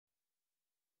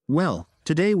Well,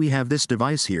 today we have this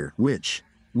device here, which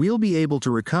we'll be able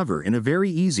to recover in a very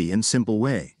easy and simple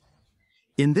way.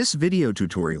 In this video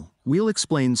tutorial, we'll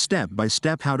explain step by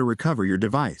step how to recover your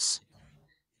device,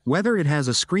 whether it has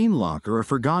a screen lock or a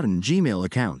forgotten Gmail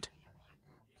account.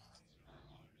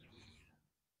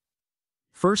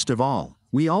 First of all,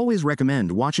 we always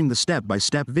recommend watching the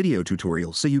step-by-step video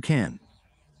tutorial so you can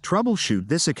troubleshoot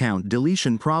this account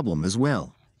deletion problem as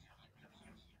well.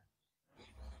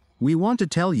 We want to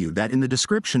tell you that in the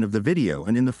description of the video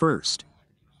and in the first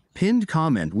pinned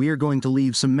comment we are going to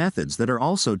leave some methods that are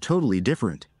also totally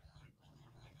different.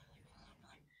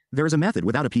 There is a method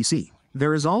without a PC.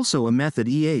 There is also a method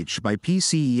by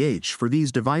PCEH for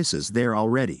these devices there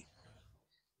already.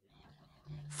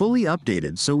 Fully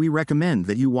updated, so we recommend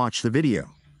that you watch the video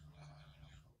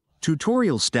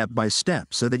tutorial step by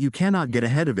step so that you cannot get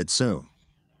ahead of it, so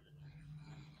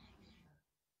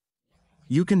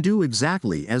you can do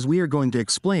exactly as we are going to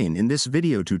explain in this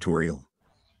video tutorial.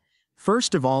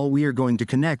 First of all, we are going to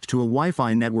connect to a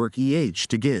Wi-Fi network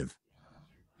to give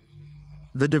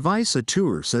the device a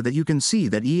tour so that you can see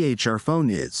that our phone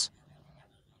is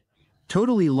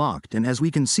totally locked, and as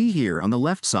we can see here on the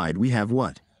left side we have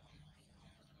what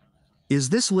is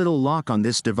this little lock on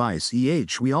this device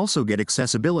we also get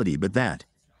accessibility, but that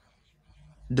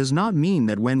does not mean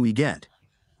that when we get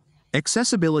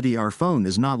accessibility our phone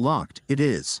is not locked, it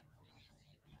is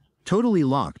totally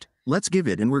locked. Let's give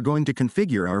it, and we're going to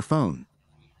configure our phone.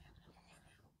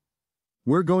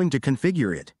 We're going to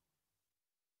configure it.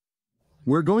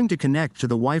 We're going to connect to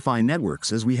the Wi-Fi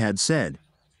networks as we had said.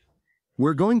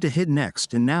 We're going to hit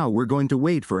next, and now we're going to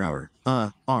wait for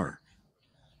our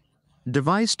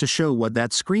device to show what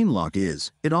that screen lock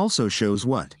is. It also shows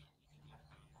what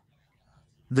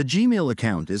the Gmail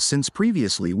account is, since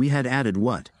previously we had added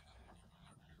what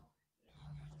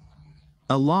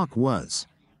a lock was.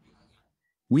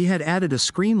 We had added a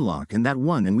screen lock in that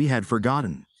one and we had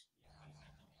forgotten.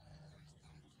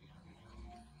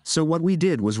 So what we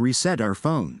did was reset our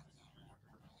phone.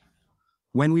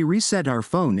 When we reset our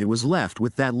phone, it was left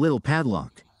with that little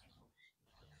padlock.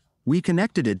 We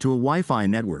connected it to a Wi-Fi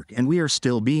network and we are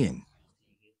still being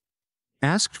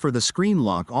asked for the screen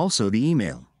lock, also the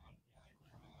email.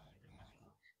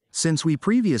 Since we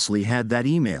previously had that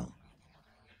email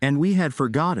and we had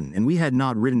forgotten and we had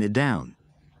not written it down,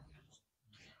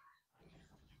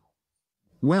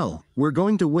 well, we're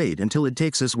going to wait until it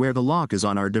takes us where the lock is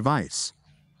on our device.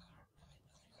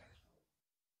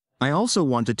 I also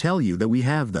want to tell you that we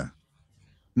have the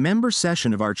member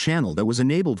session of our channel that was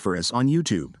enabled for us on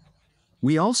YouTube.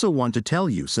 We also want to tell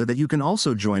you so that you can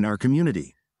also join our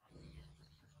community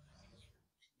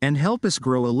and help us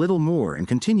grow a little more and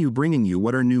continue bringing you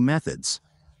what are new methods.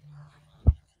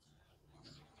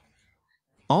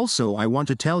 Also, I want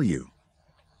to tell you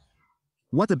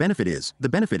what the benefit is. The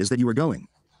benefit is that you are going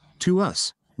to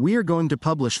us. We are going to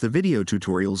publish the video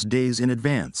tutorials days in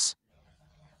advance.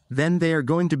 Then they are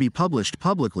going to be published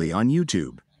publicly on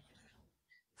YouTube.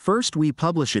 First we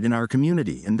publish it in our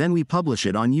community and then we publish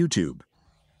it on YouTube,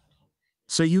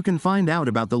 so you can find out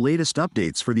about the latest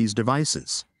updates for these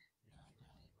devices.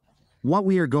 What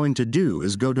we are going to do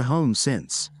is go to home,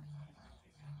 since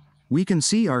we can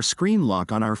see our screen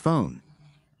lock on our phone.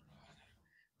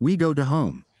 We go to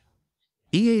home.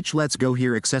 Let's go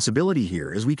here, accessibility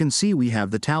here, as we can see we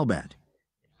have the Talbot.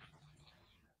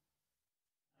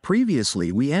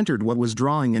 Previously we entered what was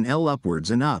drawing an L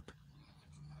upwards and up.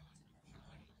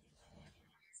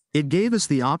 It gave us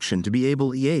the option to be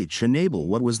able enable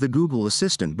what was the Google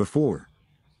Assistant before.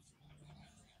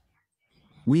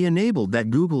 We enabled that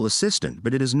Google Assistant,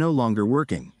 but it is no longer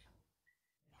working.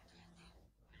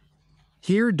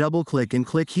 Here double click and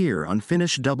click here on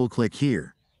finish, double click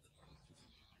here.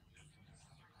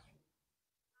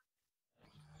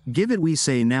 Give it, we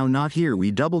say now not here, we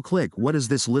double click what is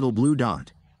this little blue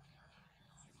dot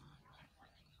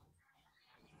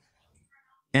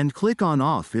and click on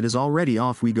off. It is already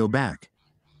off. We go back.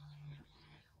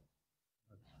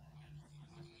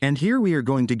 And here we are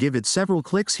going to give it several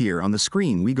clicks here on the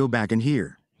screen. We go back, and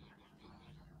here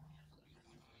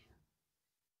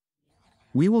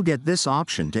we will get this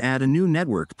option to add a new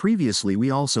network. Previously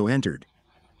we also entered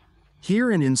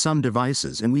here and in some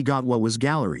devices and we got what was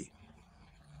gallery.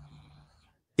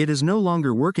 It is no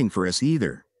longer working for us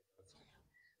either.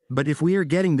 But if we are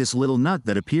getting this little nut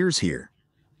that appears here,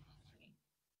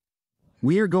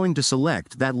 we are going to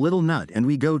select that little nut and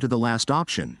we go to the last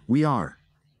option. We are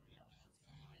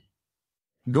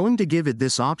going to give it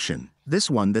this option, this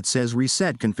one that says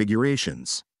reset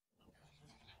configurations.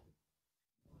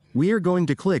 We are going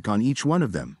to click on each one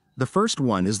of them. The first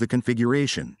one is the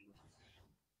configuration.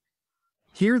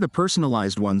 Here the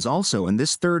personalized ones also, and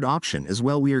this third option as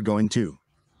well we are going to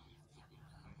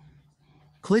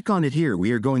click on it. Here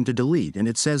we are going to delete, and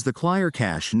it says the clear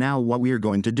cache. Now what we are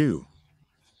going to do?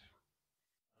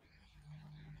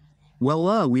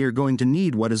 Well, we are going to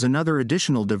need what is another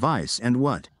additional device, and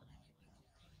what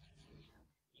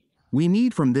we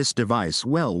need from this device,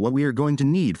 well, what we are going to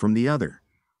need from the other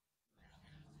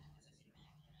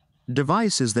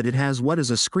device is that it has what is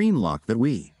a screen lock, that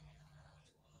we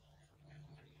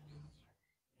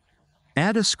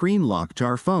add a screen lock to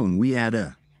our phone. We add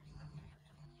a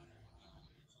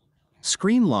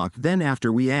screen lock, then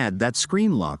after we add that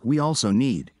screen lock we also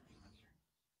need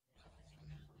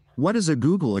what is a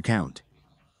Google account.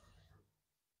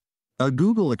 A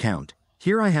Google account.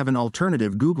 Here I have an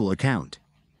alternative Google account.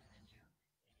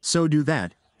 So do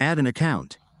that, add an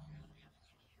account.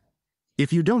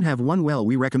 If you don't have one, well,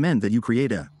 we recommend that you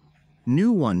create a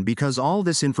new one, because all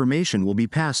this information will be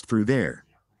passed through there.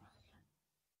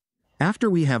 After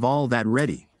we have all that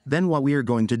ready, then what we are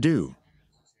going to do?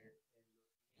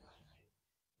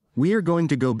 We are going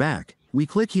to go back. We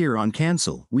click here on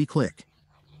cancel. We click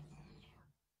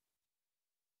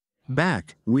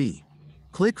back. We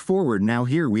click forward. Now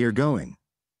here we are going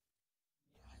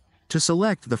to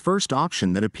select the first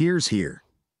option that appears here.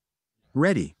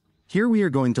 Ready. Here we are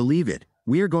going to leave it.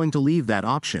 We are going to leave that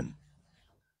option.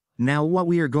 Now what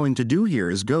we are going to do here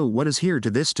is go what is here to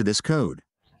this code.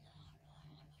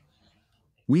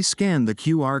 We scan the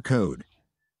QR code,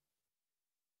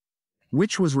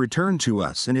 which was returned to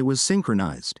us, and it was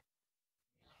synchronized.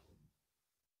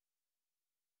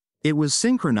 It was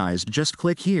synchronized. Just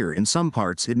click here. In some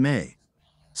parts it may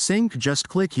sync. Just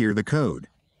click here the code.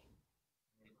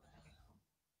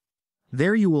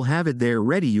 There you will have it there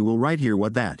ready. You will write here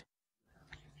what that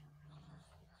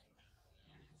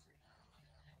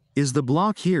is the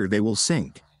block. Here they will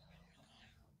sync.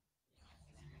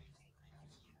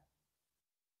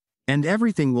 And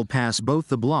everything will pass, both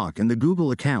the block and the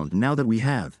Google account. Now that we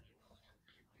have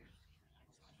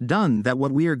done that,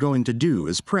 what we are going to do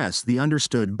is press the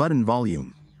understood button,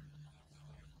 volume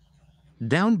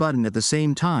down button, at the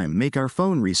same time make our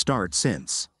phone restart,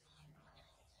 since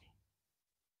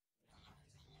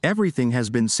everything has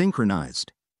been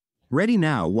synchronized. Ready.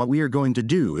 Now what we are going to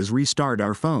do is restart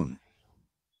our phone.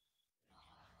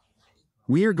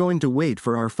 We are going to wait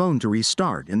for our phone to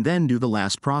restart and then do the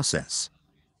last process.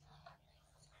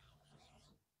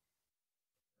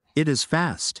 It is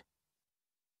fast.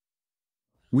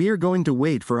 We are going to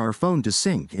wait for our phone to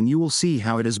sync, and you will see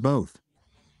how it is both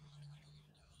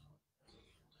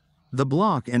the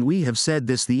block, and we have said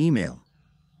this, the email.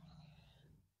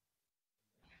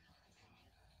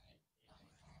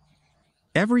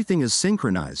 Everything is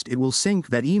synchronized. It will sync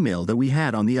that email that we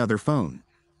had on the other phone.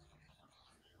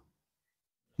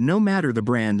 No matter the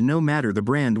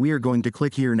brand, we are going to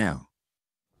click here now.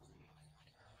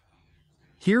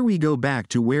 Here we go back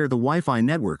to where the Wi-Fi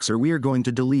networks are. We are going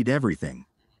to delete everything.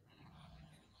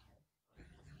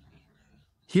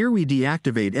 Here we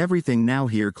deactivate everything. Now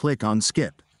here click on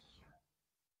skip.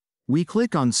 We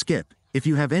click on skip. If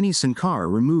you have any SIM card,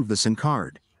 remove the SIM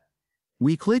card.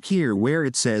 We click here where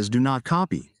it says do not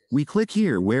copy. We click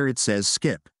here where it says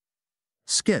skip.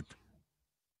 Skip.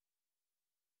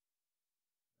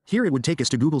 Here it would take us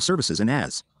to Google services, and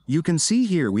as you can see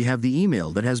here we have the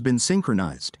email that has been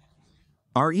synchronized.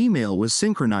 Our email was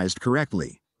synchronized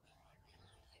correctly.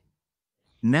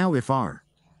 Now if our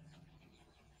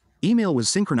email was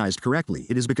synchronized correctly,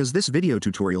 it is because this video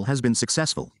tutorial has been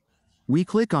successful. We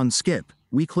click on skip,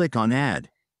 we click on add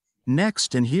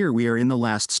next, and here we are in the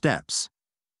last steps.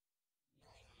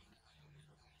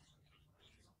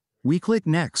 We click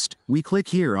next, we click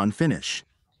here on finish.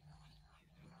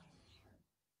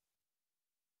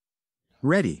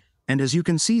 Ready, and as you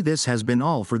can see, this has been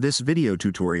all for this video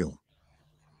tutorial.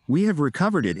 We have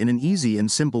recovered it in an easy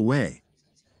and simple way.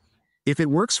 If it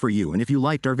works for you and if you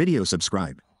liked our video,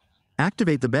 subscribe,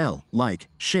 activate the bell, like,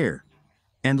 share,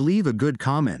 and leave a good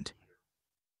comment.